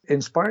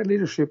Inspired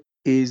leadership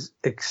is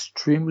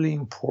extremely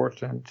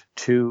important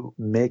to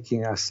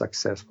making us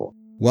successful.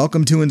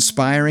 Welcome to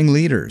Inspiring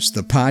Leaders,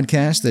 the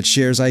podcast that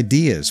shares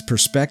ideas,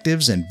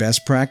 perspectives, and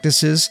best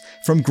practices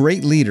from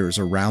great leaders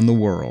around the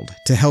world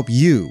to help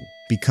you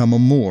become a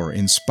more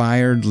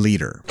inspired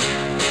leader.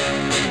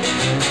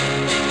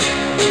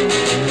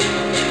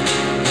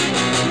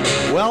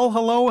 Well,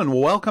 hello, and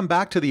welcome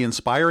back to the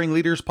Inspiring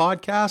Leaders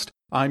podcast.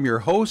 I'm your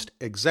host,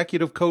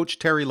 Executive Coach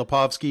Terry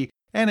Lipovski,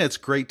 and it's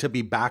great to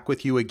be back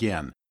with you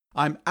again.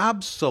 I'm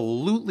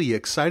absolutely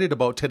excited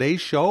about today's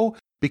show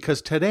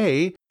because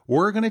today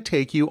we're going to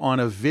take you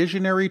on a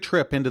visionary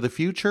trip into the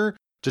future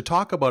to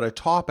talk about a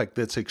topic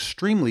that's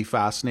extremely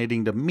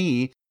fascinating to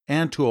me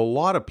and to a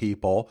lot of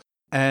people,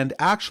 and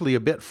actually a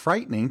bit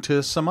frightening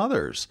to some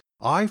others.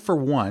 I, for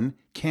one,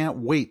 can't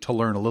wait to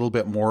learn a little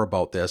bit more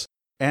about this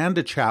and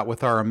to chat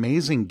with our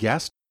amazing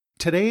guest.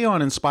 Today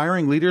on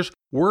Inspiring Leaders,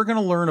 we're going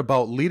to learn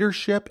about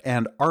leadership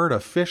and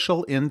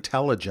artificial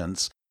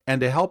intelligence.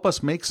 And to help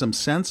us make some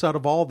sense out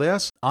of all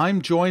this,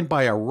 I'm joined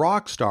by a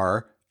rock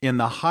star in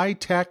the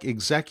high-tech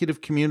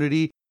executive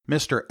community,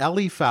 Mr.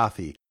 Eli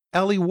Fathi.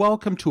 Eli,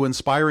 welcome to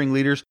Inspiring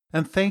Leaders,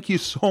 and thank you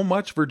so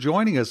much for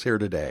joining us here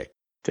today.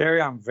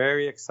 Terry, I'm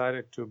very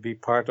excited to be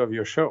part of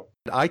your show.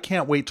 I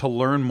can't wait to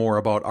learn more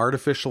about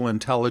artificial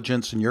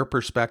intelligence and your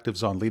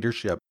perspectives on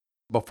leadership.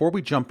 Before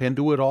we jump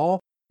into it all,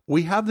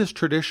 we have this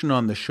tradition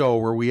on the show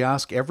where we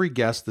ask every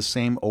guest the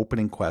same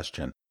opening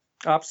question.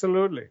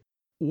 Absolutely.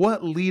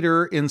 What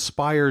leader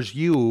inspires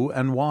you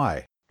and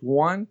why?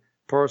 One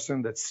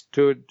person that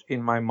stood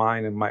in my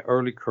mind in my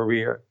early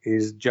career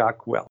is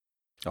Jack Welch.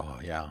 Oh,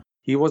 yeah.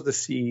 He was the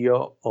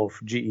CEO of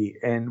GE.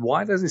 And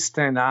why does he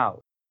stand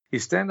out? He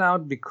stand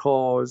out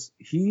because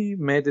he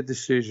made a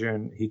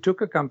decision. He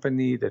took a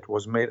company that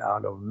was made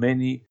out of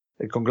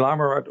a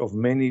conglomerate of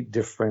many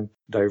different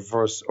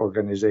diverse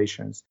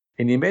organizations.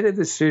 And he made a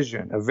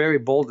decision, a very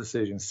bold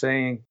decision,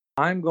 saying,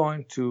 I'm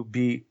going to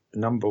be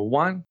number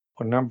one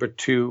or number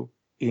two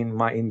in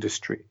my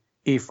industry.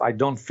 If I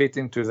don't fit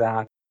into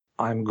that,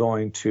 I'm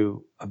going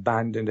to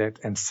abandon it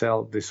and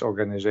sell this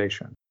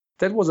organization.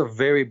 That was a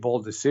very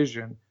bold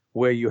decision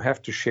where you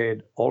have to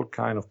shed all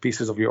kinds of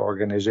pieces of your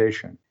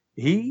organization.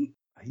 He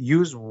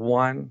used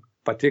one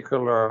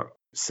particular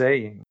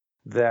saying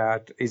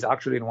that is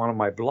actually in one of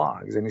my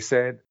blogs. And he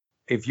said,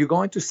 if you're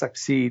going to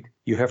succeed,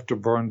 you have to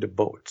burn the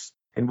boats.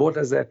 And what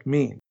does that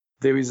mean?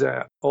 There is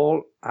a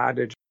old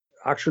adage,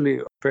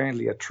 actually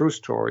apparently a true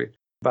story,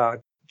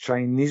 about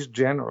Chinese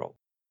general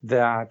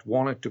that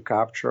wanted to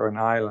capture an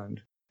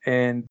island.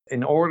 And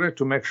in order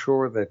to make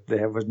sure that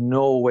there was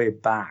no way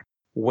back,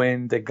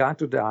 when they got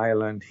to the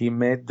island, he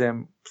made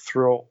them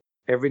throw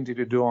everything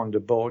to do on the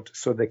boat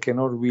so they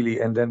cannot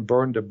really, and then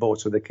burn the boat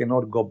so they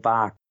cannot go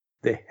back.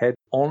 They had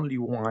only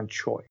one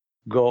choice,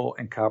 go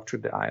and capture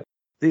the island.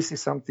 This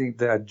is something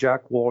that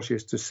Jack Welch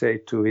used to say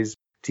to his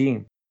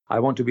team. I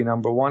want to be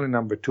number one and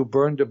number two,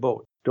 burn the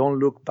boat, don't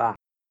look back.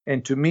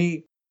 And to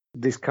me,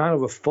 this kind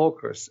of a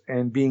focus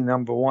and being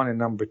number one and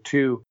number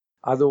two,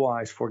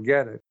 otherwise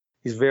forget it,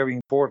 is very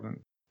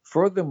important.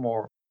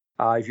 Furthermore,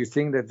 if you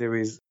think that there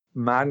is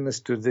madness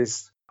to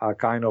this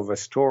kind of a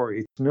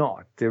story, it's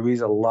not. There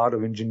is a lot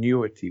of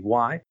ingenuity.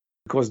 Why?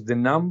 Because the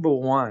number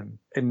one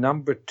and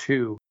number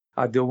two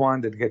are the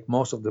one that get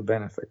most of the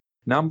benefit.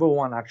 Number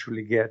one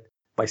actually get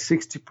by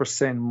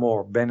 60%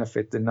 more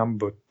benefit than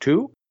number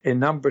two, and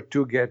number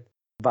two get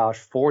about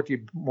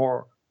 40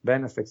 more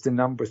benefits than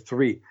number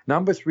three.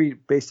 Number three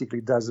basically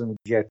doesn't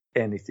get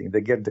anything.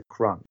 They get the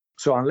crumb.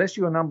 So unless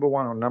you're number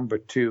one or number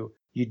two,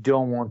 you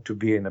don't want to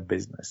be in a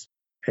business.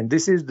 And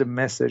this is the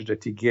message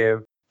that he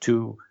gave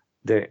to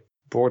the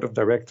board of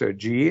directors at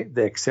GE.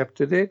 They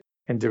accepted it,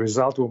 and the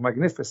results were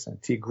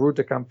magnificent. He grew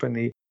the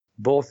company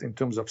both in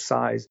terms of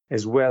size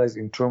as well as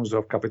in terms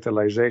of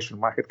capitalization,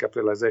 market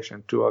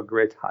capitalization, to a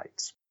great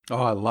heights.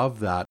 Oh, I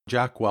love that.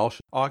 Jack Welch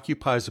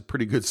occupies a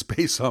pretty good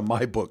space on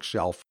my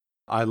bookshelf.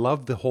 I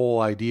love the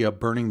whole idea of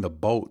burning the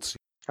boats.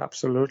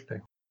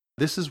 Absolutely.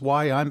 This is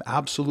why I'm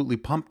absolutely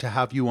pumped to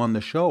have you on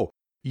the show.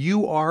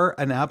 You are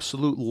an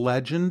absolute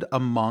legend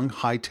among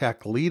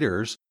high-tech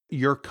leaders.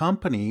 Your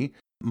company,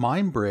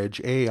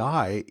 MindBridge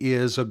AI,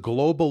 is a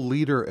global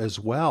leader as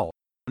well,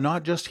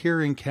 not just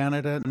here in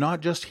Canada,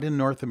 not just in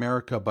North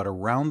America, but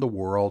around the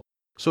world.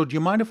 So do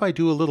you mind if I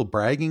do a little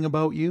bragging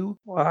about you?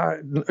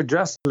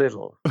 Just a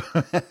little.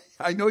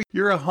 I know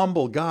you're a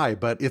humble guy,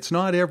 but it's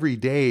not every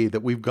day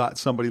that we've got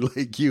somebody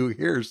like you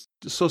here.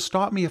 So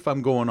stop me if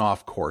I'm going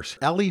off course.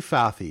 Eli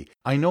Fathi,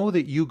 I know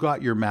that you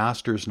got your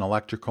master's in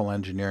electrical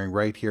engineering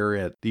right here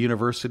at the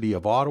University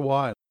of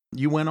Ottawa.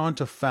 You went on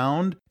to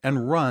found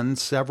and run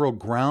several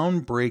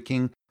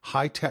groundbreaking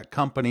high-tech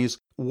companies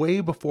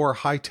way before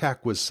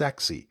high-tech was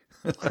sexy.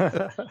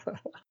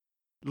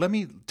 Let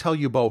me tell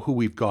you about who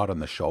we've got on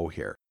the show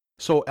here.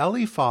 So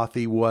Eli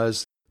Fathi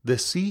was the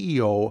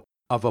CEO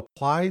of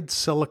Applied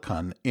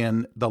Silicon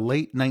in the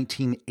late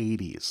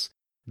 1980s.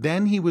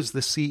 Then he was the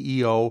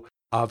CEO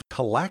of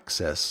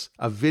Telexis,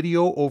 a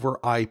video over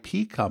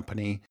IP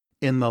company,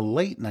 in the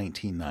late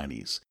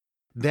 1990s.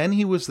 Then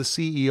he was the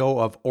CEO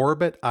of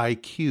Orbit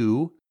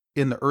IQ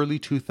in the early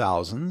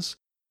 2000s.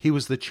 He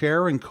was the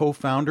chair and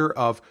co-founder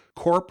of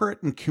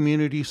Corporate and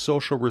Community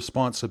Social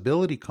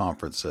Responsibility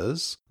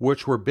Conferences,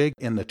 which were big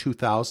in the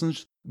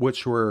 2000s,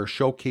 which were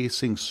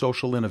showcasing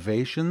social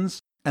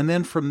innovations. And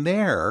then from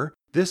there,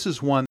 this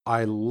is one,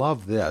 I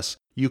love this,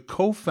 you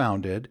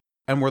co-founded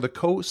and were the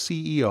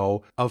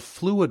co-CEO of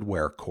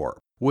Fluidware Corp,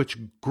 which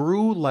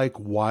grew like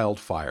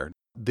wildfire.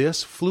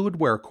 This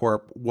Fluidware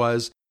Corp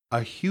was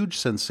a huge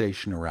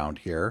sensation around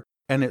here,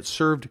 and it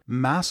served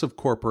massive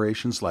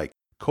corporations like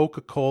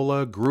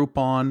Coca-Cola,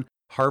 Groupon,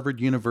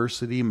 Harvard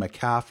University,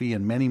 McAfee,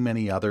 and many,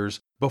 many others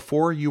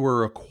before you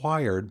were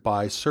acquired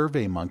by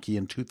SurveyMonkey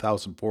in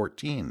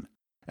 2014.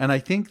 And I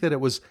think that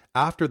it was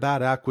after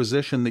that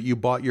acquisition that you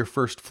bought your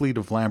first fleet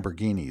of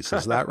Lamborghinis.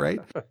 Is that right?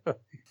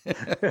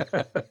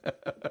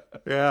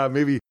 Yeah,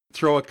 maybe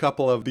throw a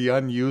couple of the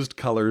unused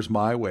colors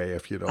my way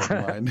if you don't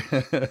mind.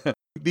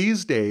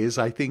 These days,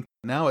 I think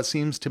now it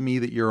seems to me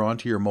that you're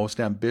onto your most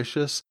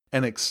ambitious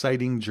and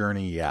exciting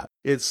journey yet.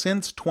 It's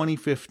since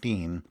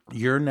 2015,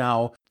 you're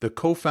now the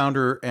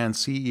co-founder and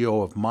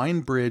CEO of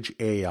MindBridge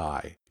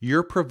AI.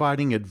 You're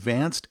providing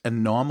advanced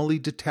anomaly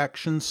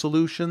detection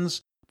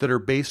solutions that are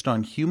based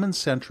on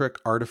human-centric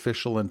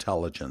artificial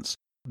intelligence,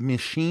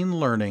 machine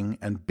learning,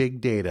 and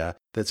big data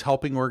that's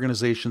helping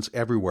organizations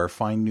everywhere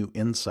find new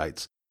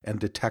insights and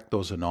detect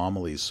those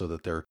anomalies so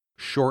that they're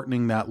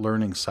shortening that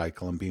learning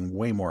cycle and being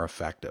way more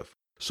effective.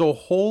 So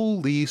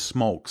holy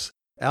smokes,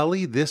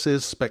 Ellie, this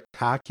is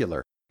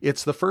spectacular.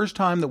 It's the first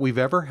time that we've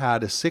ever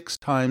had a 6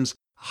 times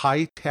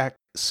high-tech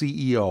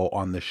CEO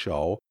on the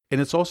show, and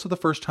it's also the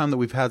first time that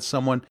we've had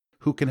someone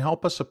who can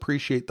help us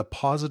appreciate the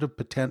positive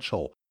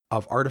potential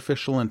of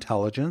artificial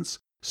intelligence,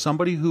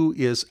 somebody who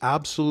is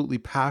absolutely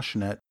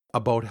passionate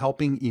about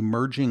helping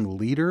emerging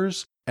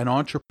leaders and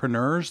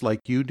entrepreneurs like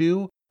you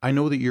do. I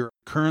know that you're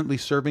currently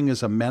serving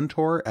as a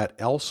mentor at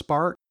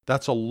LSpark.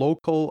 That's a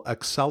local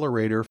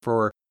accelerator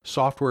for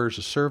software as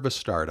a service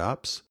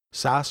startups,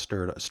 SaaS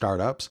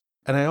startups.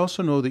 And I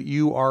also know that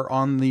you are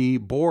on the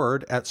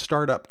board at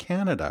Startup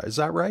Canada. Is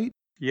that right?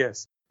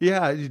 Yes.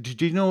 Yeah.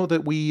 Did you know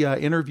that we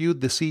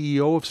interviewed the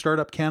CEO of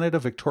Startup Canada,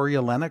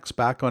 Victoria Lennox,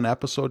 back on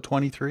episode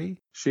 23?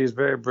 She is a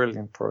very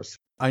brilliant person.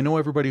 I know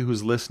everybody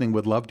who's listening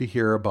would love to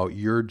hear about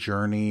your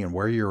journey and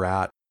where you're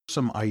at,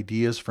 some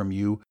ideas from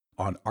you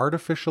on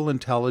artificial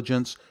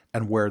intelligence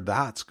and where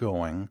that's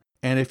going.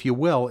 And if you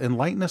will,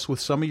 enlighten us with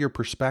some of your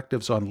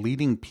perspectives on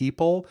leading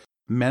people,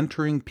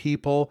 mentoring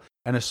people,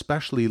 and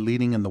especially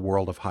leading in the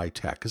world of high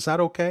tech. Is that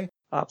okay?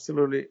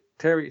 Absolutely.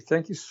 Terry,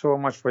 thank you so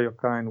much for your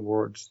kind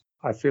words.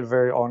 I feel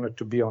very honored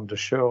to be on the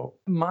show.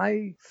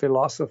 My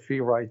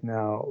philosophy right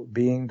now,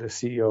 being the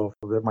CEO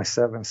of my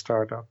 7th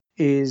startup,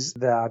 is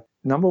that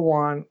number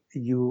one,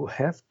 you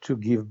have to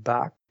give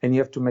back and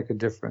you have to make a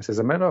difference. As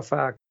a matter of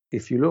fact,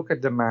 if you look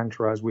at the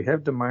mantras, we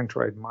have the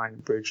mantra at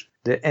MindBridge.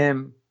 The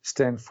M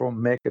stands for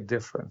make a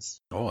difference.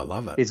 Oh, I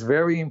love it. It's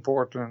very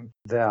important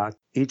that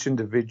each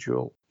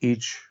individual,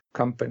 each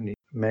company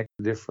make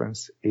a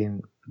difference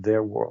in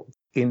their world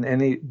in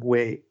any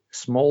way,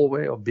 small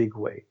way or big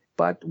way.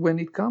 But when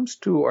it comes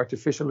to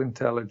artificial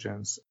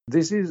intelligence,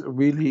 this is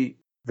really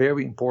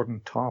very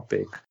important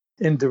topic.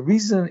 And the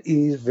reason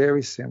is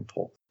very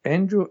simple.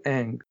 Andrew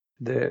Ng,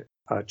 the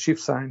chief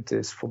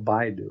scientist for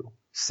Baidu,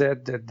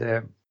 said that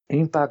the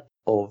impact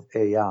of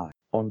AI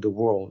on the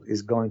world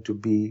is going to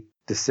be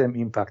the same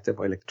impact of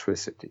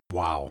electricity.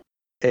 Wow.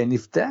 And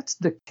if that's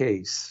the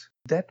case,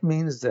 that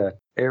means that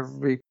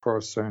every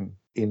person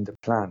in the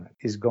planet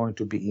is going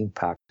to be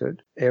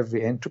impacted.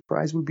 Every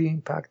enterprise will be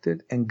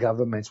impacted and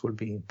governments will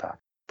be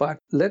impacted. But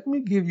let me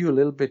give you a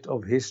little bit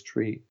of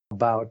history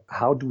about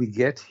how do we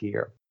get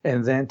here,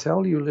 and then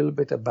tell you a little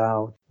bit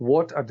about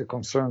what are the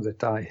concerns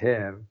that I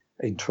have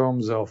in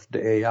terms of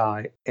the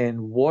AI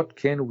and what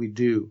can we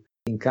do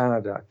in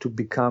Canada to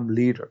become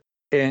leader.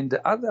 And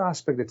the other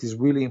aspect that is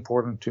really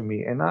important to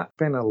me, and I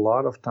spend a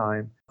lot of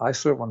time, I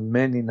serve on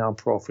many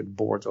nonprofit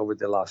boards over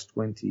the last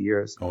 20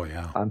 years. Oh,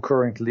 yeah. I'm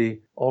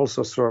currently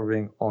also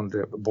serving on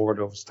the board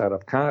of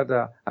Startup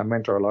Canada. I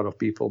mentor a lot of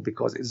people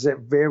because it's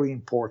very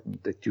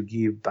important that you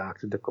give back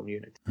to the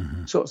community.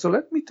 Mm-hmm. So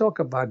let me talk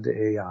about the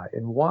AI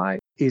and why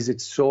is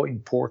it so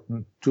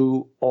important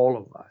to all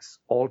of us,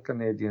 all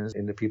Canadians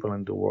and the people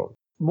in the world.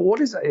 What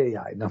is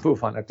AI? Number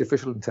one,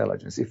 artificial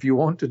intelligence. If you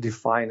want to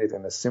define it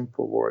in a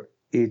simple word,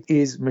 it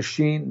is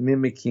machine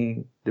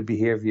mimicking the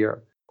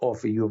behavior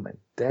of a human.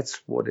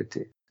 That's what it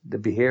is, the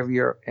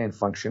behavior and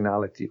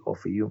functionality of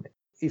a human.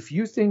 If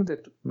you think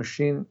that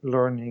machine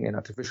learning and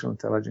artificial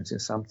intelligence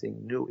is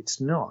something new,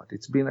 it's not.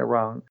 It's been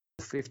around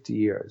for 50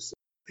 years.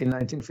 In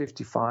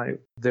 1955,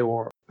 there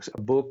was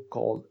a book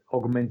called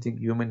Augmenting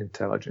Human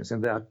Intelligence.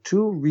 And there are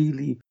two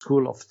really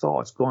school of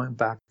thoughts going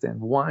back then.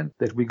 One,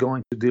 that we're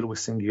going to deal with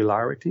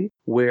singularity,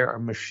 where a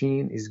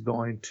machine is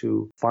going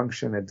to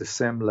function at the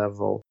same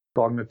level,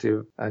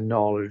 cognitive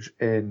knowledge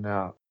and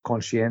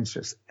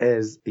conscientious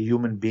as a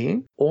human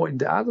being, or in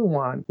the other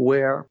one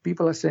where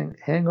people are saying,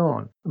 hang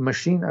on,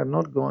 machines are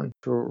not going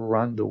to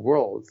run the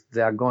world.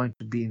 They are going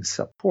to be in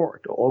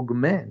support or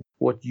augment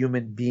what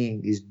human being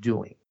is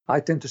doing. I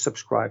tend to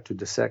subscribe to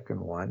the second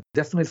one,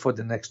 definitely for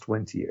the next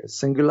 20 years.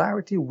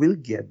 Singularity will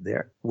get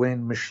there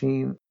when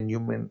machine and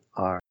human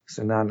are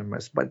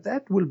synonymous, but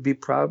that will be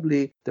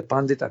probably, the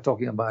pundit are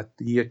talking about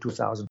the year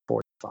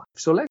 2045.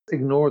 So let's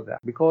ignore that,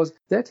 because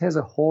that has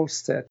a whole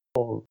set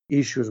of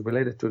issues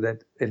related to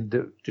that. And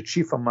the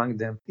chief among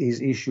them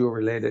is issue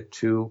related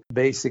to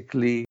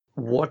basically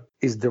what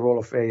is the role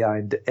of AI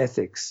and the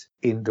ethics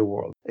in the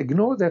world.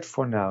 Ignore that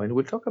for now, and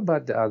we'll talk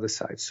about the other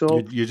side. So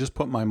you just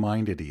put my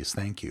mind at ease.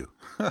 Thank you.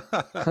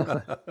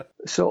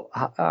 So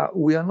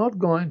we are not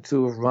going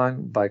to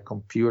run by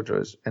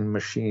computers and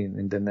machine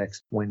in the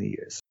next 20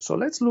 years. So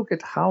let's look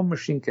at how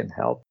machine can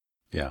help.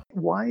 Yeah.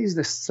 Why is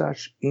there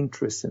such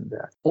interest in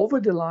that? Over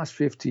the last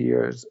 50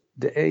 years,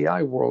 the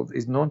AI world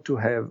is known to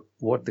have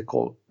what they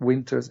call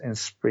winters and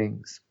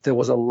springs. There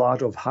was a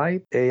lot of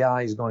hype.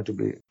 AI is going to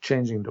be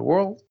changing the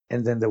world.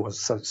 And then there was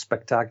some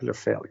spectacular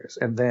failures.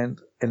 And then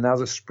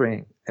another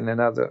spring and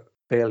another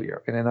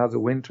failure and another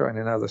winter and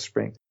another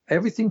spring.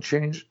 Everything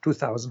changed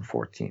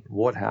 2014.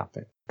 What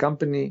happened? A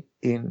company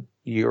in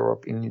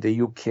Europe, in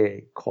the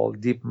UK,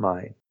 called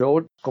DeepMind,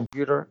 wrote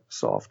computer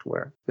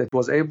software that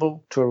was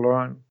able to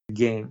learn a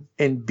game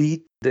and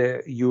beat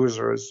the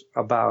users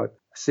about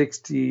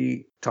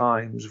 60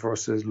 times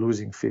versus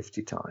losing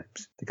 50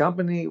 times. The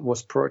company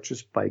was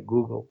purchased by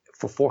Google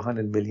for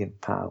 400 million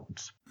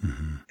pounds.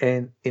 Mm-hmm.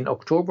 And in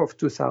October of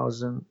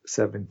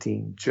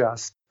 2017,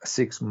 just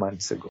 6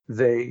 months ago,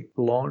 they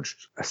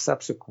launched a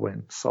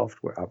subsequent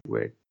software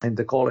upgrade, and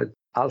they call it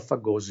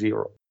AlphaGo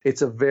Zero.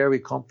 It's a very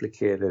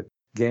complicated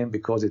game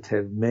because it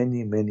has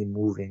many, many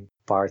moving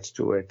parts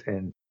to it.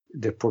 And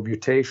the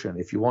permutation,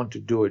 if you want to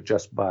do it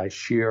just by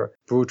sheer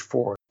brute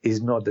force,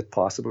 is not that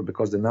possible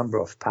because the number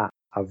of paths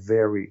are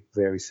very,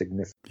 very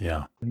significant.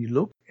 Yeah. When you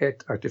look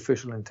at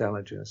artificial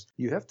intelligence,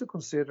 you have to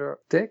consider,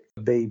 take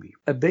a baby.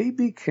 A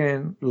baby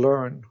can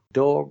learn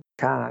dog,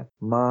 cat,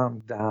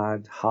 mom,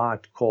 dad,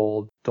 hot,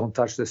 cold, don't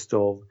touch the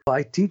stove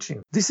by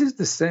teaching. This is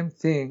the same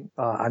thing,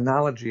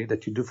 analogy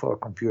that you do for a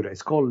computer.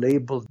 It's called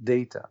labeled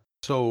data.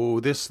 So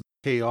this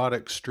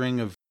chaotic string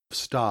of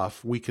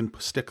stuff, we can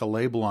stick a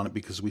label on it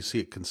because we see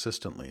it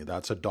consistently.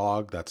 That's a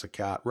dog, that's a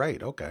cat.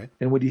 Right, okay.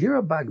 And when you hear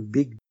about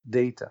big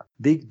data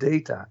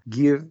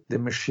give the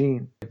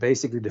machine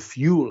basically the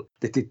fuel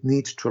that it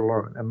needs to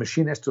learn. A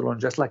machine has to learn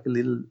just like a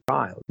little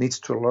child needs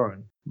to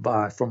learn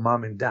from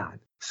mom and dad.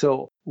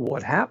 So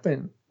what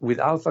happened with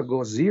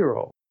AlphaGo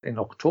Zero in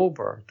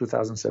October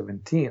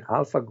 2017,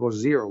 AlphaGo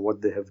Zero,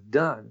 what they have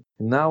done,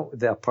 now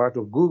they are part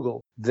of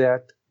Google,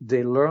 that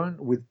they learn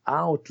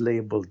without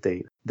labeled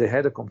data. They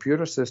had a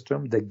computer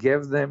system that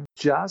gave them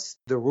just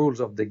the rules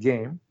of the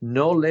game,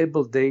 no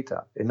labeled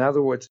data. In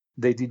other words,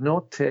 they did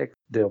not take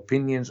the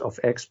opinions of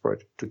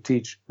experts to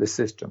teach the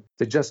system.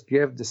 They just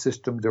gave the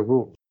system the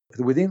rules.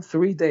 Within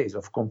 3 days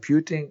of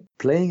computing,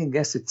 playing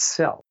against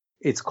itself,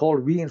 it's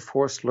called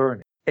reinforced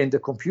learning. And the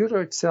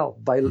computer itself,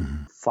 by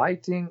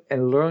fighting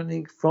and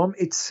learning from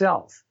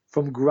itself,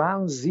 from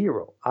ground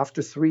zero,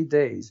 after 3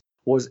 days,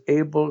 was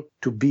able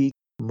to beat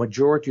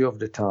majority of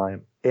the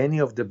time any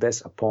of the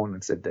best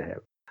opponents that they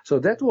have. So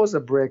that was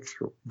a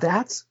breakthrough.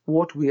 That's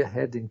what we are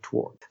heading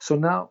toward. So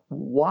now,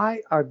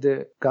 why are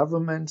the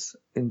governments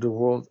in the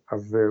world are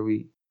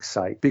very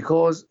excited?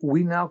 Because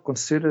we now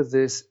consider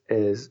this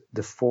as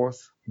the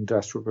fourth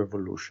industrial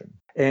revolution.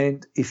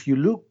 And if you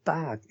look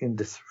back in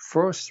the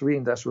first three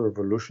industrial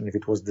revolutions, if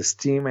it was the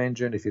steam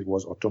engine, if it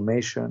was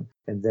automation,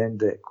 and then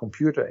the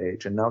computer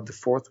age, and now the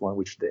fourth one,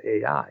 which is the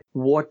AI,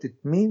 what it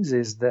means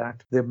is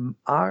that there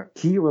are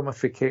key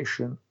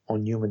ramifications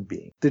on human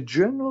beings. The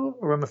general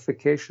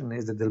ramification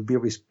is that there'll be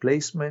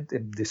replacement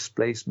and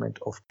displacement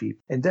of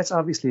people. And that's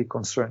obviously a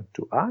concern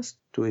to us,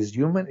 to as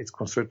human, it's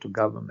concern to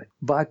government.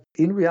 But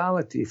in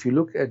reality, if you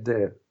look at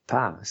the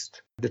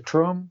past, the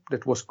term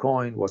that was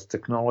coined was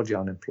technology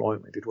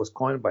unemployment. It was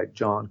coined by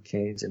John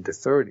Keynes in the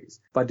 30s.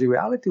 But the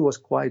reality was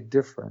quite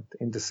different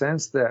in the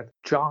sense that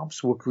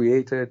jobs were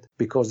created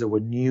because there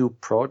were new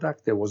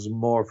products, there was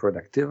more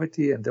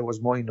productivity, and there was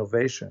more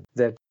innovation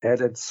that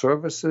added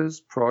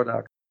services,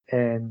 product,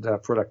 and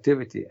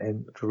productivity.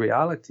 And the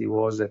reality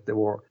was that there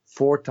were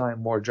 4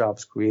 times more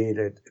jobs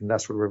created in the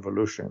Industrial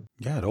Revolution.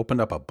 Yeah, it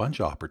opened up a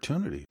bunch of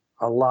opportunity.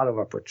 A lot of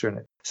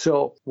opportunity.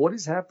 So what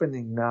is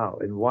happening now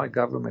and why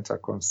governments are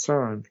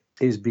concerned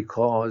is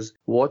because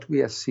what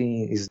we are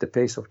seeing is the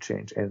pace of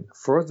change. And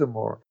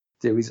furthermore,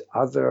 there is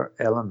other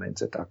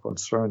elements that are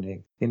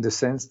concerning in the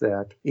sense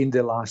that in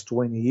the last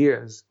 20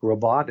 years,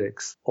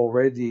 robotics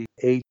already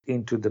ate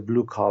into the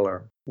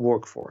blue-collar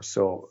workforce.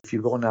 So if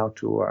you go now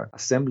to an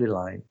assembly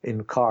line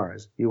in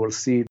cars, you will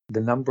see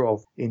the number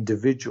of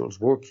individuals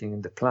working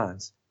in the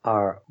plants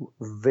are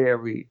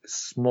very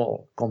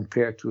small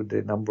compared to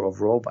the number of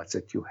robots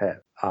that you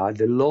have.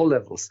 The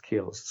low-level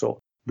skills, so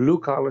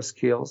blue-collar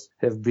skills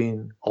have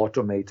been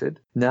automated.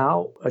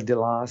 Now, in the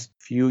last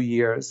few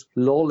years,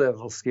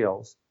 low-level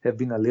skills have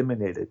been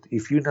eliminated.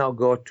 If you now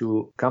go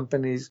to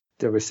companies,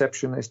 the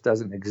receptionist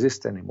doesn't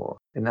exist anymore.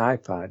 An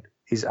iPad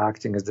is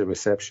acting as the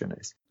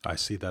receptionist. I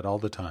see that all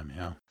the time,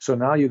 yeah. So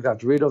now you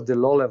got rid of the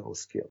low-level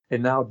skill,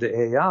 and now the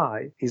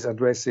AI is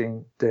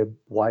addressing the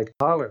white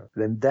collar.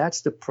 Then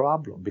that's the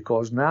problem,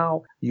 because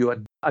now you are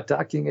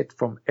attacking it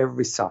from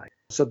every side.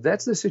 So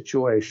that's the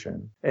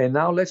situation. And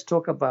now let's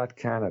talk about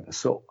Canada.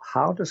 So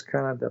how does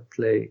Canada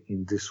play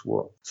in this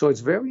world? So it's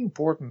very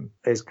important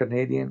as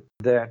Canadian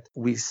that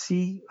we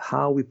see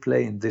how we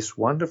play in this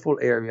wonderful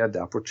area,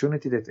 the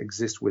opportunity that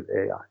exists with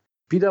AI.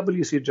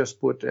 PwC just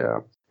put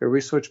a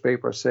research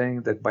paper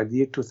saying that by the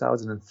year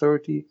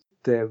 2030,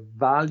 the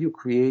value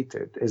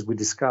created, as we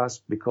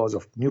discussed, because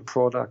of new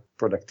product,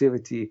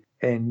 productivity,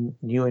 and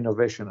new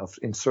innovation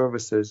in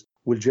services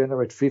will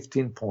generate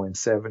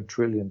 $15.7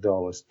 trillion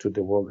to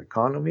the world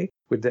economy,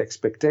 with the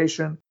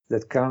expectation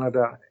that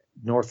Canada,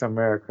 North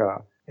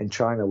America, and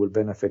China will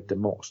benefit the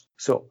most.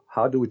 So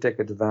how do we take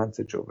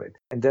advantage of it?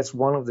 And that's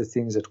one of the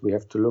things that we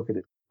have to look at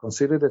it.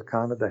 Consider that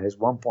Canada has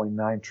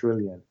 1.9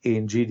 trillion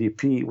in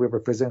GDP. We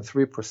represent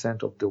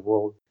 3% of the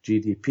world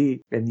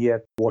GDP. And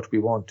yet what we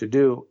want to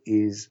do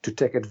is to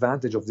take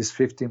advantage of this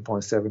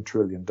 $15.7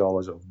 trillion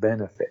of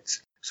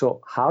benefits.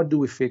 So how do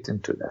we fit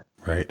into that?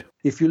 Right.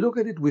 If you look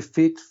at it, we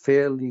fit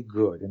fairly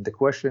good. And the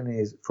question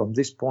is, from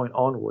this point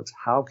onwards,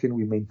 how can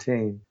we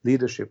maintain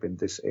leadership in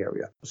this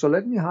area? So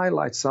let me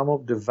highlight some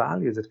of the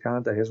value that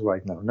Canada has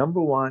right now.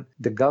 Number one,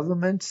 the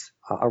governments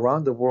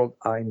around the world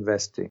are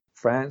investing.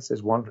 France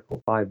is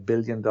 $1.5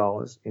 billion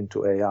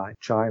into AI.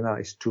 China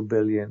is $2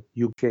 billion.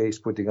 UK is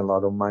putting a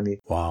lot of money.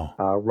 Wow.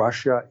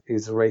 Russia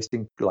is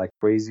racing like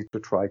crazy to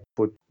try to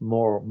put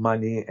more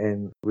money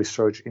and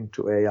research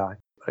into AI.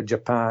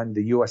 Japan,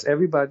 the US,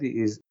 everybody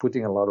is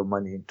putting a lot of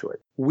money into it.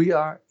 We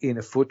are in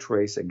a foot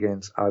race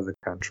against other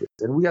countries.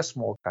 And we are a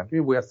small country.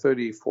 We are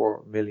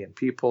 34 million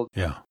people.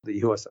 Yeah.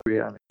 The US, we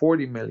are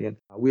 40 million.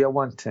 We are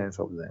 1/10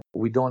 of them.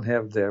 We don't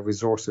have the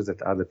resources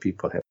that other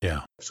people have.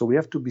 Yeah. So we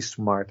have to be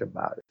smart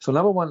about it. So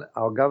number one,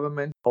 our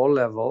government, all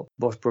level,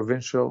 both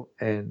provincial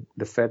and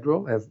the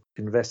federal, have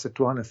invested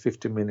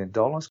 $250 million,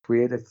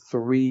 created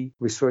 3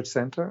 research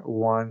centers,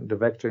 one, the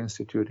Vector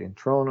Institute in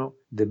Toronto,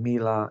 the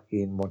Mila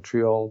in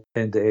Montreal,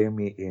 and the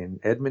AME in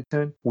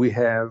Edmonton. We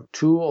have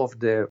 2 of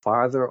the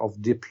father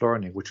of deep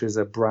learning, which is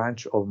a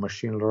branch of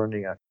machine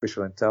learning and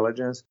artificial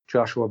intelligence,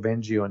 Joshua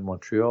Bengio in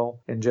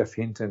Montreal and Jeff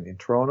Hinton in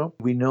Toronto.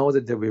 We know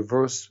that the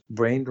reverse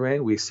brain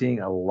drain, we're seeing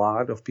a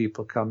lot of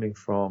people coming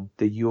from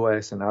the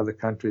US and other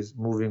countries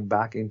moving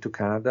back into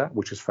Canada,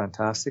 which is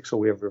fantastic. So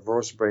we have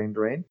reverse brain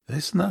drain.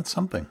 Isn't that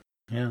something?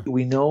 Yeah.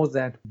 We know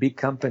that big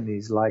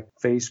companies like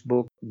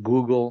Facebook,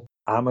 Google,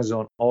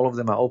 Amazon, all of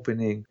them are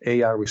opening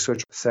AI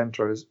research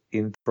centers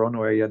in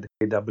Toronto area, the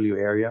KW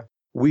area.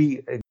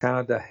 We in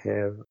Canada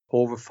have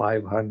over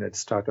 500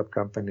 startup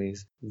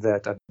companies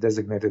that are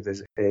designated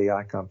as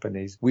AI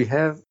companies. We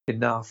have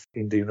enough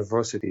in the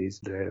universities,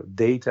 the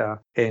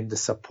data and the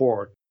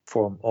support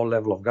from all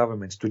levels of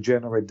governments to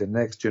generate the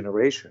next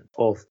generation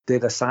of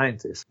data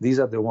scientists. These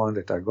are the ones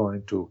that are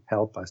going to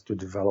help us to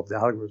develop the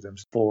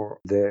algorithms for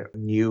the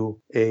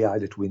new AI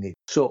that we need.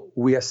 So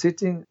we are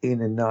sitting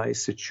in a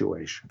nice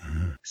situation.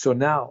 Mm-hmm. So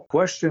now,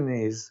 question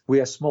is, we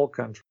are a small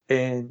country,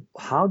 and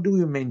how do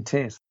we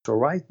maintain? So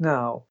right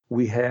now,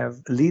 we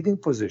have a leading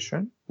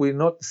position. We're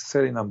not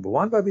necessarily number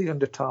one, but we're in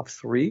the top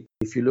 3.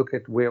 If you look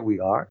at where we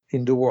are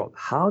in the world,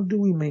 how do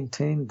we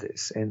maintain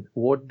this and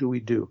what do we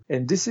do?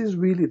 And this is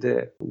really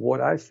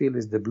what I feel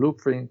is the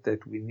blueprint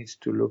that we need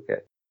to look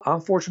at.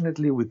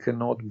 Unfortunately, we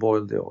cannot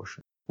boil the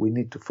ocean. We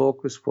need to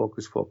focus.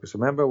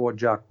 Remember what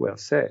Jack Welch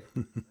said.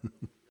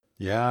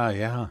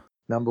 Yeah.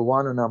 Number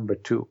 1 or number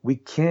 2. We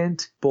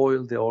can't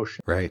boil the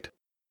ocean. Right.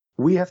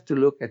 We have to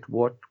look at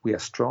what we are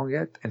strong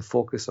at and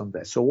focus on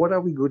that. So what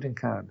are we good in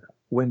Canada?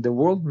 When the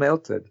world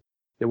melted,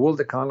 the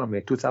world economy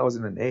in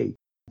 2008,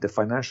 the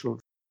financial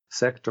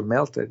sector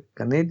melted,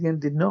 Canadian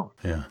did not.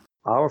 Yeah.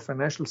 Our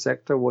financial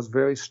sector was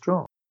very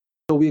strong.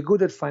 So we're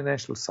good at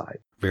financial side.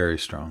 Very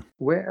strong.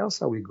 Where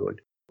else are we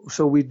good?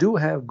 So we do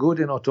have good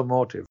in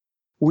automotive.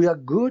 We are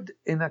good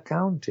in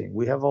accounting.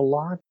 We have a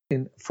lot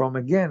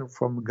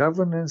from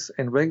governance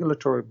and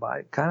regulatory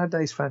buy. Canada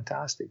is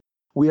fantastic.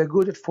 We are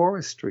good at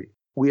forestry.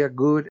 We are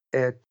good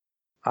at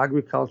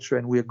agriculture,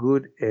 and we are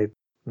good at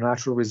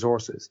natural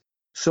resources.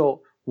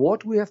 So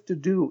what we have to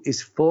do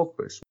is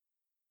focus.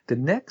 The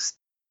next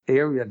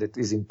area that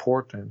is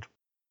important,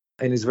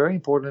 and is very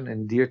important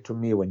and dear to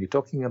me when you're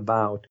talking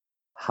about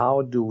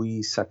how do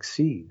we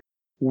succeed,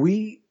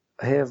 we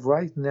have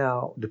right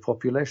now the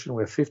population,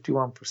 we have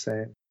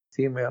 51%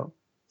 female,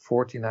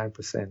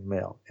 49%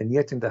 male. And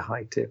yet in the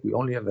high tech, we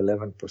only have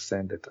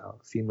 11% that are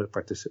female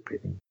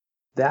participating.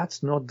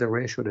 That's not the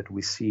ratio that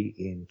we see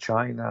in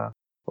China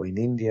or in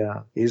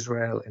India,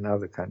 Israel, and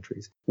other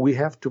countries. We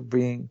have to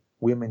bring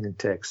women in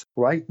tech.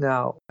 Right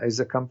now, as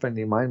a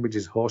company, MindBridge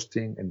is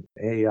hosting an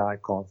AI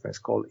conference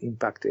called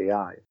Impact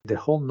AI. The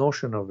whole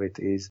notion of it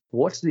is,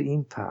 what's the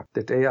impact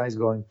that AI is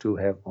going to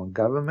have on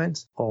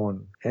governments,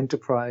 on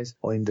enterprise,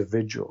 or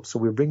individuals? So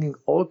we're bringing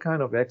all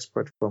kinds of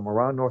experts from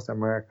around North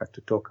America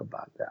to talk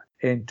about that.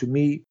 And to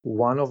me,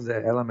 one of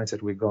the elements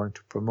that we're going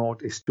to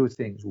promote is two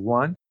things.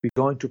 One, we're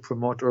going to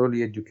promote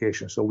early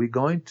education. So we're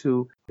going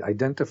to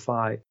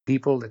identify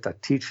people that are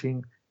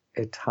teaching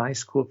at high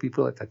school,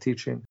 people that are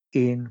teaching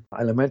in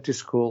elementary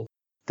school,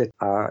 that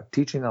are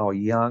teaching our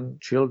young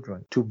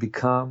children to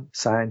become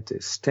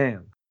scientists,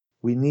 STEM.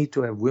 We need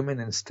to have women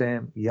in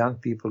STEM, young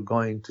people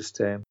going to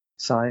STEM,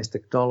 science,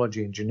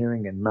 technology,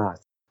 engineering, and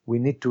math. We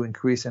need to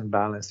increase and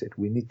balance it.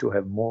 We need to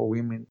have more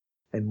women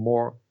and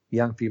more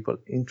young people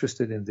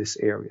interested in this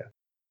area.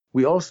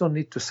 We also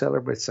need to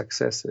celebrate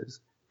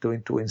successes,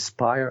 to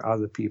inspire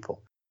other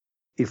people.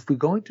 If we're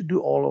going to do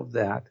all of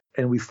that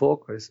and we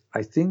focus,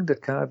 I think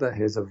that Canada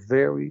has a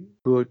very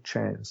good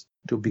chance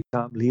to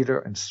become leader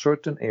in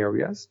certain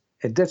areas.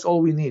 And that's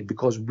all we need,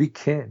 because we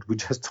can't. We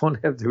just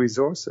don't have the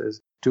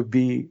resources to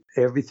be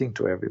everything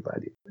to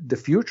everybody. The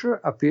future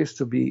appears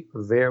to be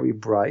very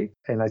bright,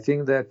 and I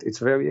think that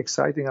it's a very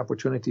exciting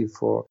opportunity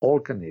for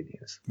all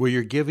Canadians. Well,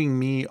 you're giving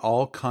me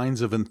all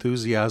kinds of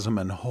enthusiasm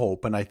and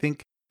hope, and I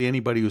think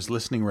anybody who's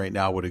listening right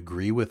now would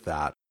agree with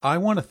that. I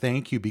want to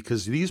thank you,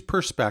 because these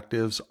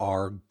perspectives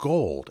are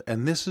gold,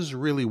 and this is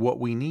really what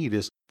we need,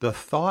 is the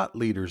thought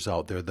leaders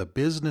out there, the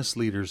business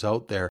leaders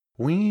out there.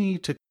 We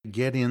need to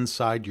get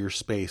inside your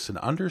space and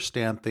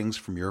understand things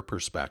from your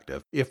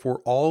perspective if we're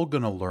all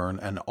going to learn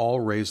and all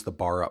raise the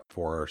bar up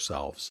for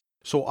ourselves.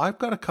 So I've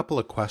got a couple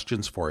of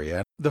questions for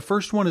you. The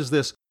first one is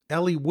this.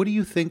 Ellie, what do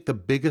you think the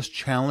biggest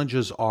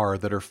challenges are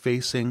that are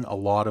facing a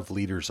lot of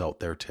leaders out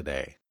there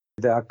today?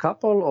 There are a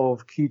couple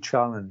of key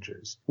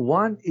challenges.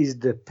 One is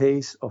the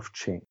pace of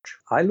change.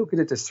 I look at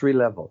it as three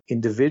levels: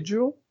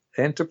 individual,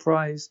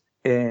 enterprise,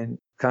 and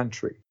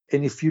country.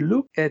 And if you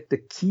look at the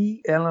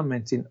key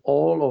element in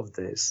all of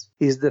this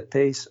is the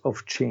pace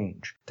of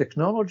change.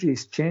 Technology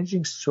is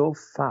changing so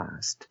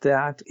fast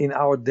that in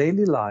our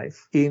daily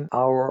life, in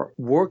our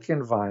work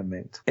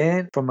environment,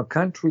 and from a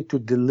country to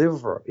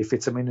deliver, if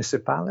it's a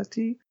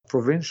municipality,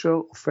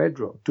 provincial, or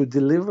federal, to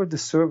deliver the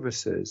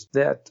services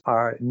that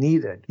are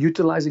needed,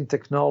 utilizing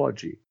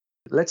technology.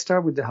 Let's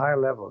start with the higher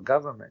level,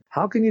 government.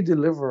 How can you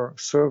deliver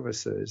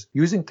services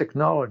using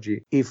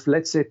technology if,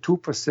 let's say,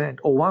 2%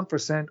 or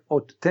 1%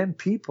 or 10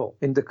 people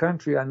in the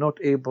country are not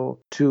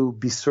able to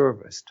be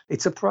serviced?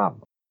 It's a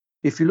problem.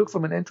 If you look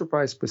from an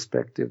enterprise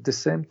perspective, the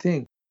same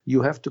thing.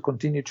 You have to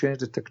continue to change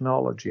the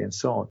technology and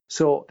so on.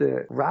 So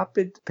the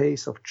rapid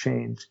pace of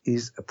change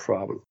is a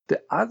problem.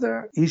 The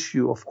other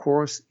issue, of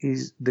course,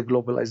 is the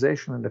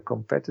globalization and the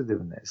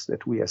competitiveness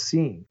that we are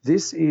seeing.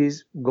 This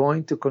is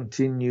going to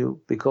continue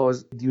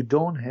because you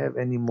don't have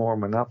any more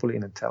monopoly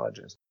in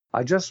intelligence.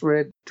 I just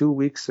read 2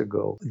 weeks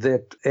ago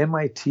that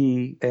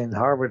MIT and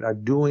Harvard are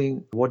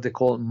doing what they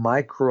call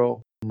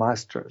micro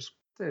masters.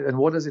 And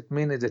what does it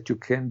mean is that you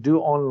can do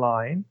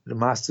online the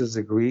master's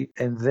degree,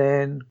 and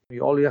then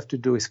all you have to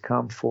do is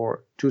come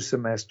for 2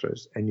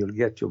 semesters and you'll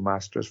get your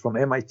master's from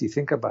MIT.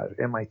 Think about it,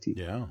 MIT.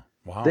 Yeah.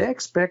 Wow. They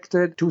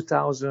expected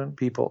 2,000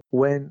 people.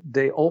 When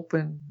they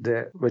opened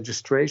the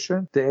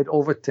registration, they had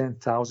over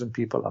 10,000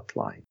 people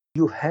applying.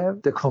 You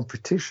have the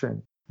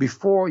competition.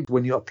 Before,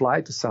 when you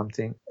apply to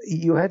something,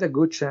 you had a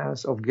good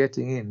chance of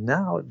getting in.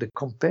 Now, the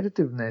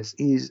competitiveness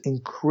is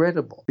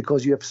incredible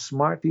because you have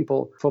smart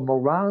people from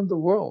around the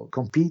world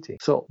competing.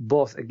 So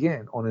both,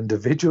 again, on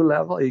individual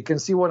level, you can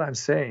see what I'm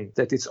saying,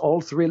 that it's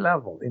all three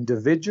levels,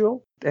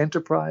 individual,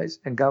 enterprise,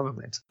 and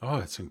government. Oh,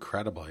 it's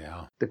incredible,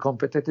 yeah. The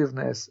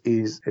competitiveness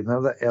is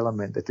another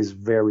element that is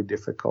very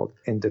difficult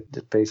in the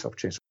pace of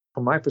change.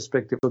 From my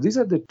perspective, so these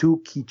are the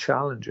 2 key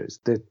challenges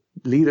that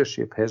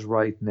leadership has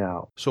right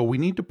now. So we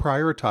need to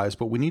prioritize,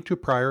 but we need to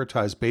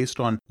prioritize based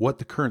on what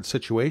the current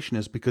situation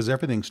is because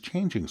everything's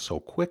changing so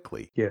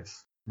quickly.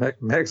 Yes,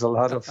 that makes a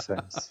lot of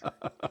sense.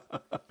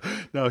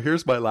 Now,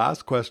 here's my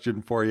last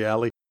question for you,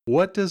 Ali.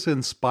 What does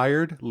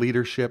inspired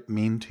leadership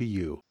mean to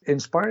you?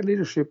 Inspired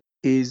leadership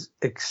is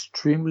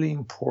extremely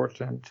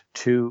important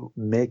to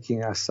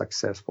making us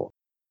successful.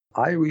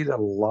 I read a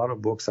lot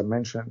of books. I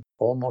mentioned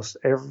almost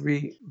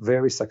every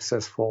very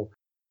successful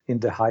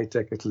in the high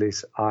tech, at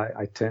least,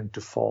 I tend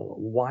to follow.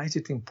 Why is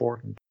it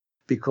important?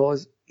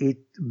 Because it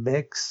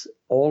makes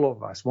all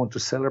of us want to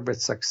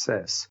celebrate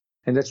success.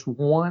 And that's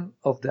one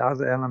of the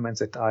other elements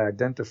that I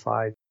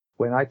identified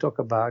when I talk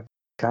about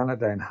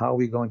Canada and how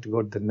we're going to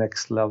go to the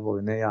next level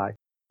in AI.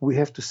 We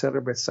have to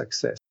celebrate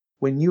success.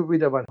 When you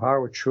read about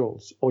Howard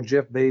Schultz or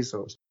Jeff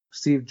Bezos,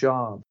 Steve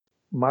Jobs,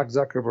 Mark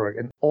Zuckerberg,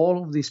 and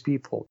all of these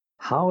people,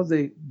 how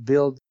they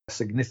build a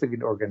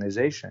significant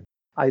organization.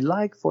 I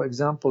like, for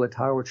example, at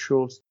Howard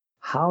Schultz,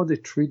 how they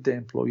treat the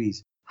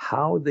employees,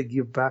 how they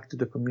give back to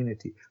the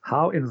community,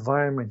 how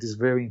environment is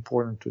very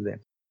important to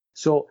them.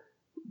 So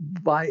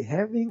by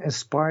having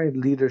inspired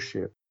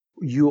leadership,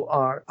 you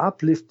are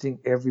uplifting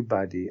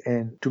everybody.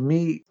 And to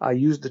me, I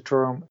use the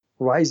term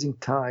rising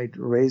tide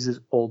raises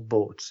all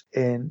boats.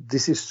 And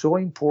this is so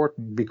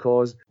important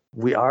because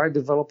we are a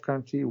developed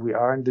country, we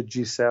are in the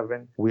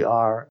G7, we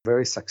are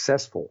very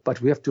successful,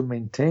 but we have to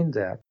maintain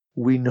that.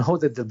 We know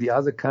that there'll be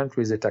other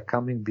countries that are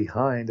coming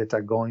behind that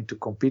are going to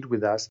compete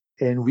with us,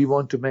 and we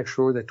want to make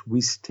sure that we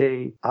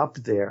stay up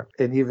there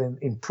and even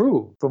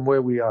improve from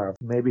where we are,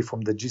 maybe from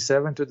the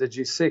G7 to the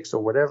G6 or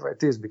whatever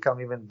it is,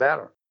 become even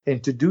better.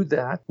 And to do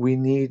that, we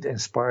need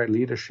inspired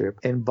leadership.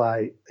 And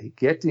by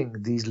getting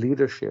these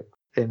leadership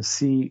and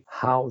see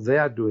how they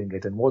are doing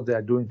it and what they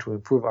are doing to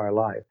improve our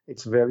life,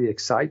 it's very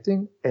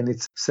exciting and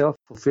it's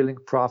self-fulfilling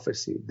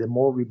prophecy. The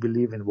more we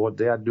believe in what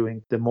they are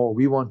doing, the more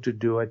we want to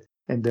do it,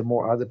 and the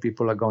more other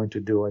people are going to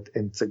do it.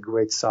 And it's a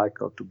great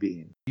cycle to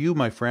be in. You,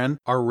 my friend,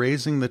 are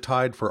raising the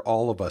tide for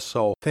all of us.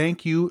 So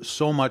thank you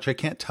so much. I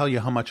can't tell you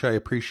how much I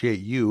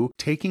appreciate you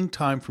taking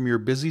time from your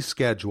busy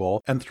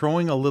schedule and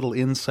throwing a little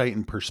insight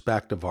and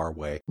perspective our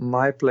way.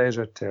 My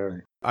pleasure,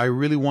 Terry. I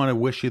really want to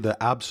wish you the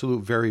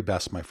absolute very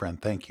best, my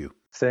friend. Thank you.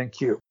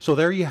 Thank you. So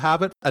there you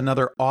have it,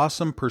 another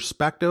awesome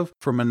perspective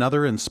from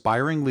another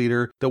inspiring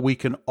leader that we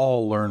can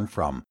all learn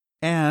from.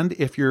 And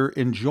if you're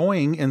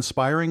enjoying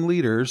Inspiring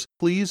Leaders,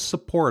 please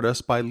support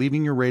us by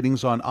leaving your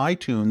ratings on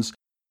iTunes,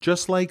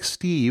 just like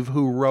Steve,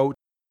 who wrote,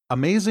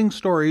 "Amazing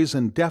stories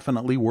and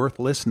definitely worth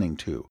listening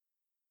to."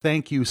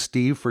 Thank you,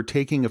 Steve, for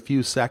taking a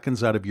few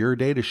seconds out of your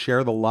day to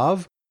share the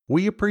love.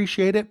 We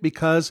appreciate it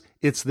because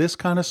it's this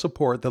kind of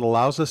support that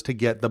allows us to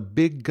get the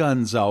big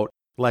guns out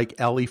like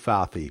Ellie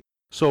Fathi.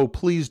 So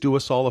please do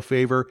us all a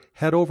favor,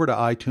 head over to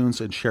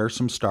iTunes and share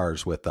some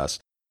stars with us.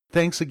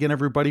 Thanks again,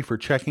 everybody, for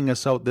checking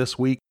us out this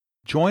week.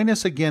 Join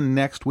us again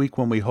next week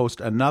when we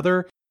host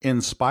another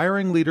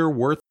inspiring leader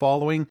worth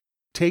following.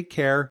 Take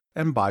care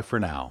and bye for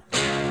now.